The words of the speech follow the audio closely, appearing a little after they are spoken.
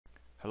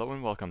Hello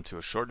and welcome to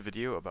a short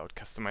video about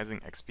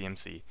customizing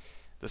XBMC.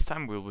 This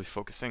time we'll be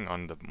focusing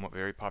on the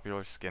very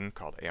popular skin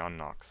called Aeon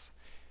Nox.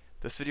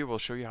 This video will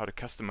show you how to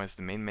customize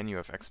the main menu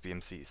of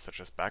XBMC,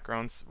 such as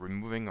backgrounds,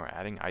 removing or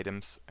adding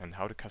items, and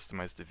how to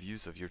customize the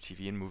views of your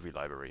TV and movie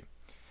library.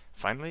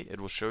 Finally,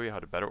 it will show you how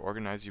to better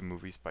organize your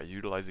movies by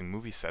utilizing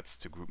movie sets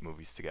to group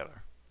movies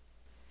together.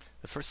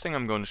 The first thing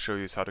I'm going to show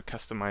you is how to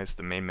customize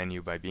the main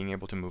menu by being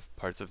able to move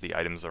parts of the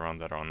items around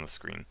that are on the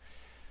screen.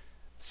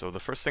 So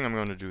the first thing I'm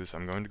going to do is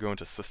I'm going to go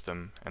into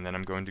System, and then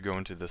I'm going to go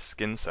into the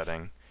Skin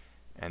setting,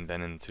 and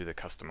then into the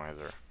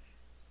Customizer.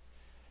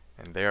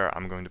 And there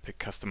I'm going to pick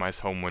Customize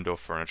Home Window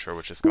Furniture,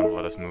 which is going to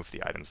let us move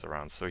the items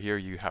around. So here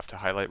you have to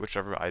highlight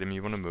whichever item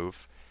you want to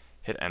move,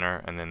 hit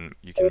Enter, and then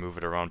you can move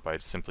it around by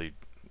simply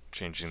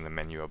changing the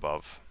menu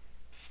above.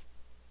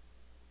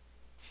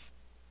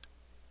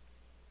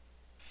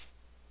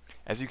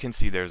 As you can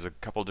see, there's a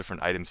couple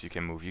different items you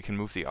can move. You can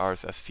move the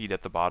RSS feed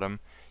at the bottom,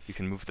 you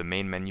can move the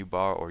main menu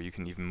bar, or you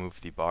can even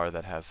move the bar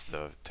that has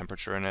the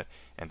temperature in it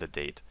and the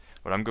date.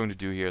 What I'm going to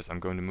do here is I'm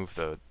going to move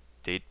the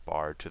date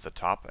bar to the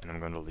top, and I'm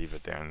going to leave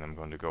it there, and I'm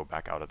going to go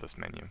back out of this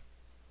menu.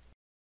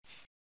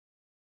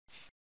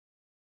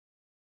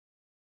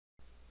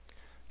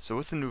 So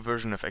with the new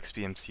version of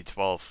XBMC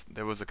 12,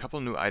 there was a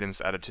couple new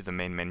items added to the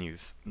main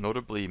menus,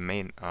 notably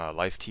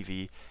Live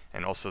TV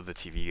and also the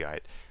TV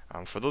guide.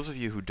 For those of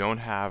you who don't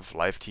have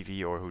Live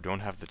TV or who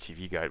don't have the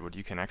TV guide, what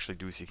you can actually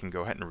do is you can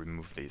go ahead and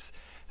remove these.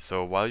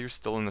 So while you're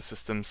still in the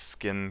System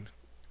Skin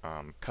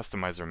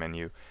Customizer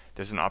menu,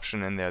 there's an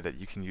option in there that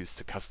you can use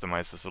to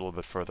customize this a little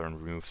bit further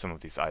and remove some of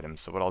these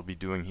items. So what I'll be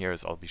doing here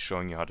is I'll be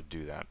showing you how to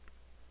do that.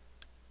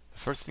 The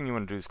first thing you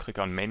want to do is click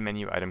on Main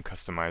Menu Item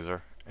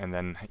Customizer, and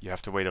then you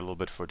have to wait a little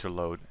bit for it to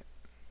load.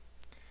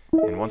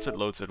 And once it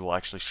loads, it will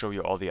actually show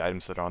you all the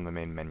items that are on the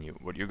main menu.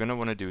 What you're going to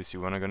want to do is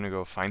you're going to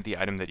go find the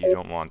item that you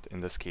don't want. In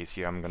this case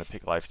here, I'm going to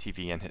pick Live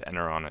TV and hit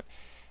Enter on it.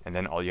 And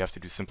then all you have to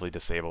do is simply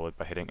disable it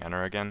by hitting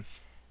Enter again,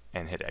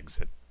 and hit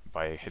Exit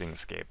by hitting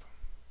Escape.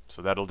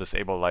 So that'll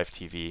disable Live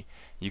TV.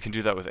 You can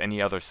do that with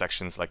any other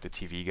sections like the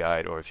TV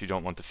guide, or if you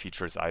don't want the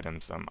features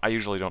items. I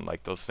usually don't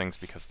like those things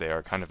because they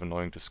are kind of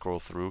annoying to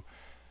scroll through.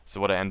 So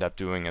what I end up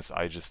doing is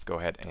I just go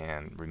ahead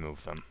and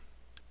remove them.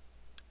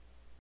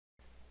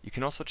 You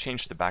can also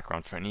change the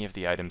background for any of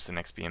the items in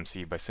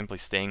XBMC by simply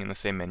staying in the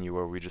same menu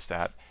where we just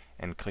at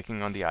and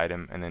clicking on the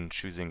item and then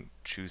choosing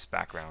Choose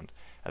Background.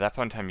 At that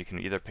point in time you can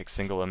either pick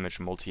single image,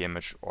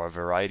 multi-image, or a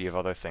variety of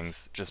other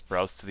things. Just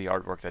browse to the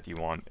artwork that you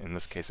want. In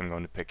this case I'm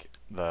going to pick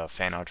the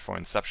fan art for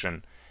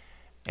Inception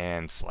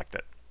and select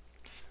it.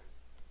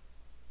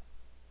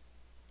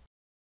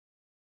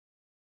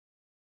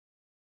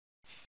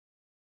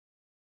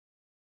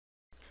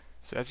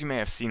 So as you may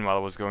have seen while I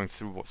was going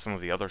through some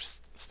of the other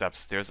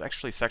steps, there's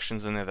actually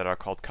sections in there that are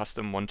called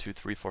Custom 1, 2,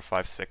 3, 4,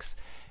 5, 6.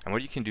 And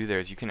what you can do there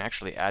is you can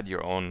actually add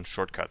your own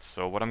shortcuts.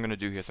 So what I'm going to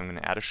do here is I'm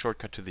going to add a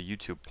shortcut to the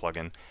YouTube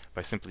plugin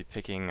by simply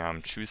picking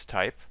Choose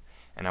Type.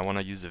 And I want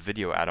to use the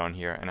video add-on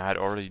here, and I had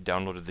already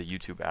downloaded the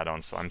YouTube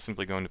add-on, so I'm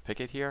simply going to pick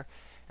it here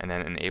and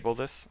then enable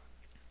this.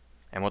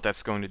 And what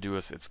that's going to do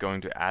is it's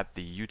going to add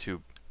the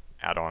YouTube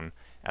add-on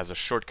as a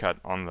shortcut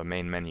on the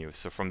main menu.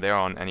 So from there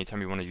on,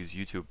 anytime you want to use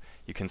YouTube,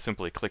 you can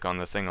simply click on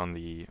the thing on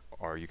the,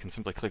 or you can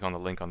simply click on the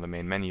link on the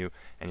main menu,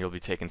 and you'll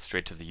be taken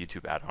straight to the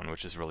YouTube add-on,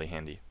 which is really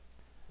handy.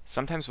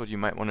 Sometimes what you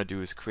might want to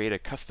do is create a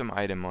custom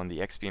item on the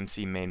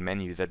XBMC main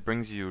menu that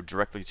brings you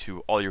directly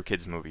to all your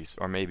kids' movies,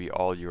 or maybe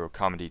all your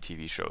comedy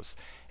TV shows.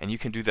 And you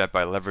can do that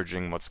by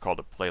leveraging what's called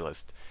a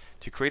playlist.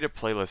 To create a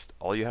playlist,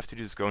 all you have to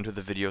do is go into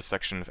the video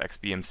section of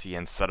XBMC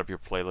and set up your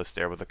playlist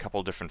there with a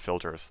couple different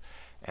filters.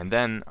 And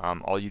then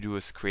all you do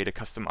is create a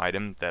custom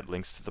item that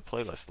links to the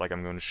playlist, like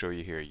I'm going to show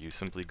you here. You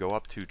simply go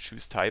up to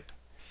Choose Type,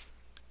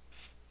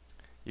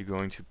 you're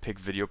going to pick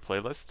Video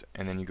Playlist,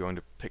 and then you're going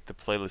to pick the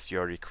playlist you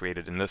already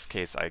created. In this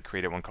case, I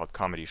created one called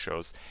Comedy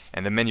Shows,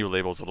 and the menu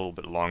label is a little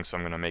bit long, so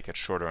I'm going to make it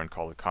shorter and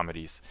call it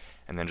Comedies,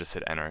 and then just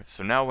hit Enter.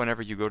 So now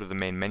whenever you go to the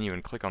main menu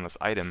and click on this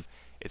item,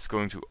 it's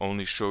going to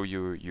only show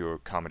you your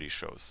comedy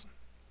shows.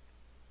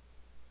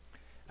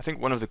 I think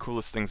one of the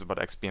coolest things about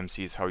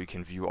XBMC is how you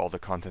can view all the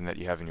content that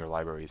you have in your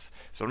libraries.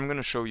 So what I'm going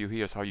to show you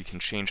here is how you can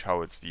change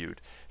how it's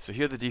viewed. So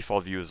here the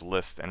default view is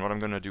List, and what I'm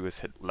going to do is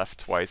hit left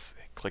twice,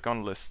 click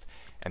on List,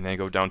 and then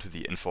go down to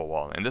the info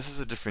wall. And this is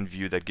a different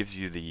view that gives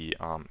you the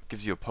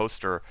gives you a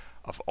poster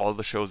of all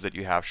the shows that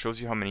you have, shows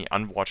you how many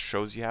unwatched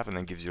shows you have, and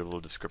then gives you a little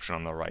description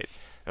on the right.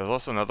 There's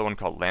also another one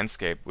called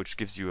Landscape, which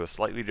gives you a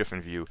slightly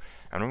different view.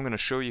 And what I'm going to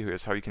show you here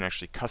is how you can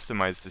actually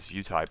customize this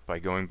view type by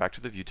going back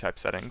to the view type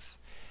settings.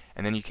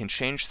 And then you can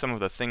change some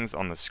of the things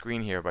on the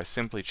screen here by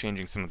simply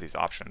changing some of these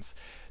options.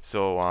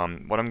 So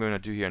what I'm going to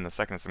do here in a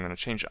second is I'm going to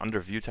change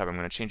under view type, I'm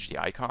going to change the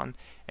icon,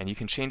 and you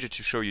can change it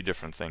to show you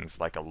different things,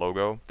 like a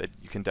logo that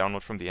you can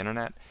download from the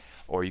internet,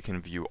 or you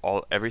can view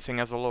everything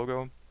as a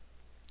logo,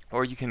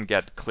 or you can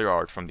get clear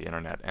art from the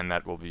internet, and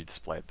that will be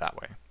displayed that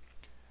way.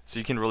 So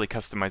you can really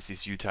customize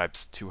these view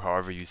types to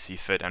however you see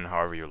fit and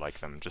however you like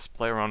them. Just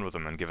play around with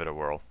them and give it a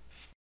whirl.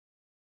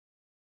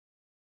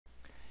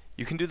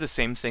 You can do the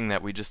same thing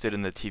that we just did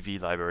in the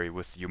TV library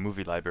with your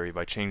movie library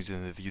by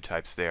changing the view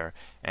types there.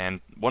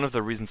 And one of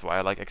the reasons why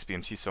I like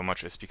XBMC so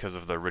much is because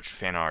of the rich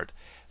fan art.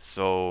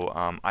 So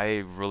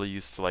I really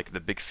used to like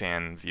the big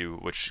fan view,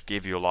 which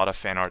gave you a lot of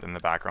fan art in the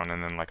background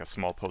and then like a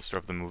small poster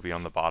of the movie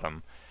on the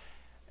bottom.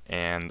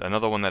 And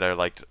another one that I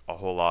liked a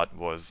whole lot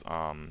was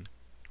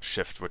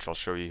Shift, which I'll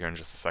show you here in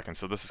just a second.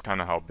 So this is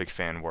kind of how Big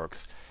Fan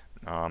works.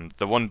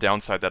 The one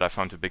downside that I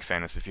found to Big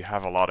Fan is if you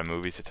have a lot of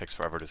movies, it takes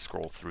forever to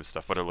scroll through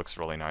stuff, but it looks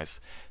really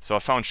nice. So I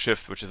found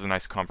Shift, which is a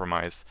nice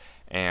compromise,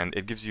 and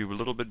it gives you a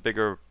little bit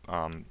bigger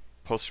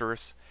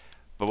posters.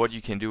 But what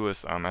you can do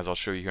is, as I'll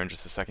show you here in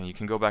just a second, you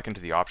can go back into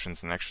the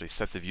options and actually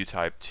set the view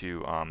type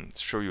to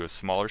show you a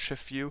smaller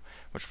shift view,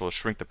 which will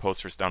shrink the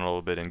posters down a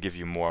little bit and give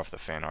you more of the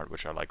fan art,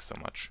 which I like so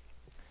much.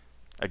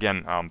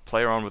 Again,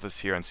 play around with this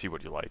here and see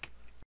what you like.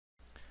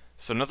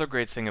 So another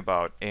great thing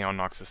about Aeon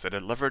Nox is that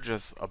it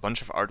leverages a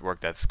bunch of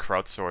artwork that's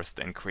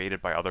crowdsourced and created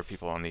by other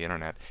people on the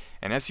internet.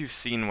 And as you've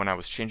seen when I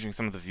was changing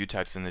some of the view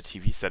types in the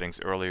TV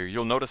settings earlier,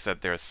 you'll notice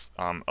that there's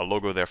a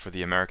logo there for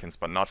the Americans,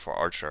 but not for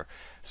Archer.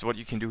 So what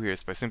you can do here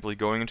is by simply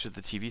going into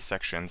the TV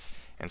sections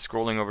and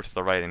scrolling over to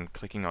the right and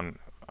clicking on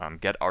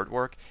Get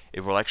Artwork, it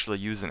will actually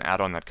use an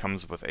add-on that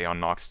comes with Aeon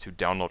Nox to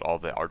download all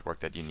the artwork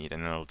that you need.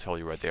 And then it'll tell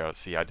you right there,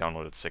 see, I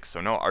downloaded 6.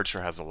 So now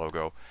Archer has a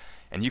logo.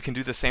 And you can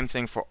do the same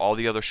thing for all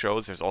the other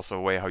shows. There's also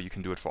a way how you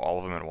can do it for all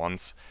of them at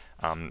once.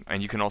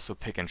 And you can also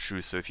pick and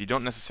choose. So if you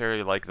don't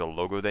necessarily like the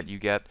logo that you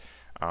get,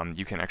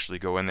 you can actually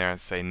go in there and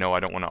say, no, I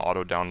don't want to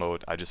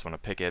auto-download, I just want to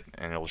pick it.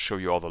 And it'll show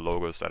you all the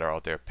logos that are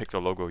out there. Pick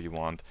the logo you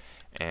want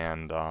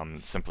and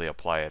simply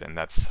apply it. And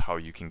that's how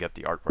you can get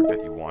the artwork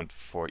that you want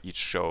for each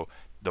show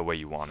the way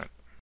you want it.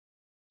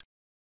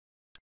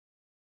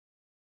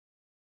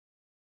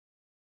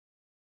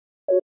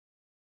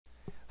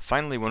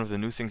 Finally, one of the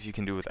new things you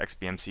can do with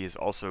XBMC is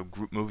also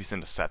group movies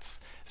into sets.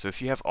 So if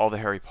you have all the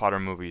Harry Potter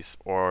movies,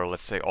 or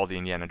let's say all the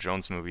Indiana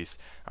Jones movies,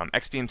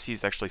 XBMC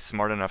is actually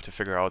smart enough to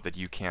figure out that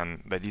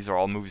that these are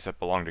all movies that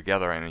belong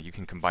together and you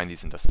can combine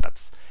these into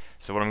sets.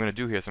 So what I'm going to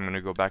do here is I'm going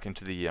to go back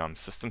into the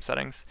system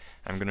settings,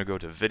 I'm going to go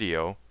to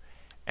video,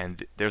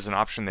 and there's an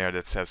option there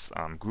that says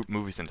group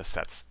movies into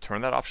sets.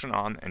 Turn that option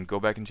on and go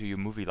back into your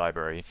movie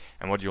library,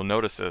 and what you'll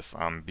notice is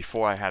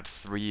before I had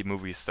 3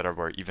 movies that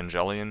were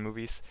Evangelion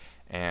movies,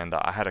 and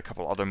I had a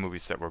couple other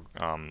movies that were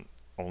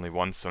only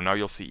 1, so now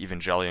you'll see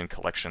Evangelion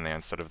collection there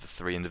instead of the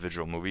 3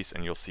 individual movies,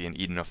 and you'll see an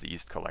Eden of the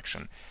East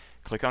collection.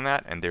 Click on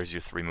that, and there's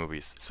your 3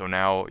 movies. So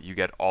now you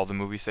get all the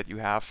movies that you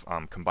have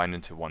combined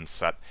into one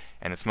set,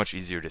 and it's much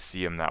easier to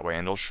see them that way,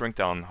 and it'll shrink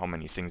down how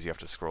many things you have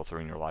to scroll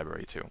through in your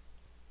library too.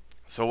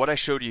 So what I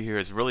showed you here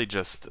is really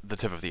just the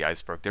tip of the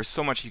iceberg. There's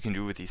so much you can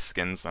do with these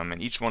skins,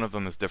 and each one of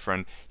them is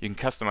different. You can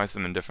customize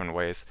them in different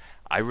ways.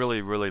 I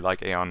really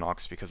like Aeon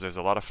Nox because there's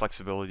a lot of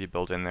flexibility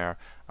built in there.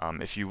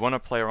 If you want to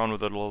play around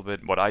with it a little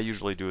bit, what I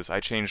usually do is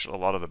I change a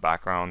lot of the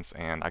backgrounds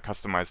and I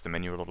customize the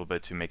menu a little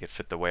bit to make it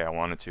fit the way I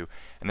want it to.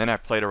 And then I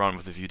played around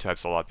with the view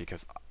types a lot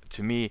because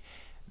to me,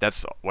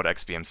 that's what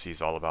XBMC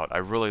is all about. I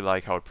really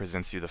like how it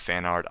presents you the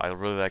fan art. I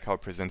really like how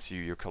it presents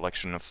you your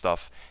collection of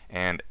stuff,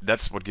 and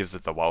that's what gives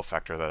it the wow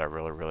factor that I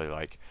really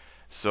like.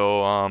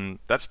 So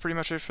that's pretty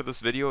much it for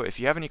this video. If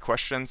you have any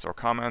questions or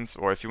comments,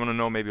 or if you want to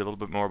know maybe a little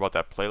bit more about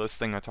that playlist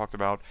thing I talked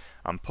about,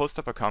 post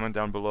up a comment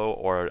down below,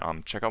 or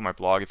check out my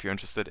blog if you're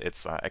interested.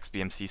 It's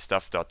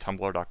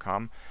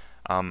xbmcstuff.tumblr.com.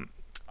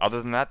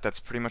 Other than that, that's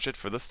pretty much it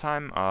for this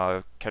time.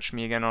 Catch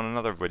me again on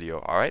another video.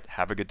 Alright,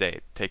 have a good day.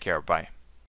 Take care. Bye.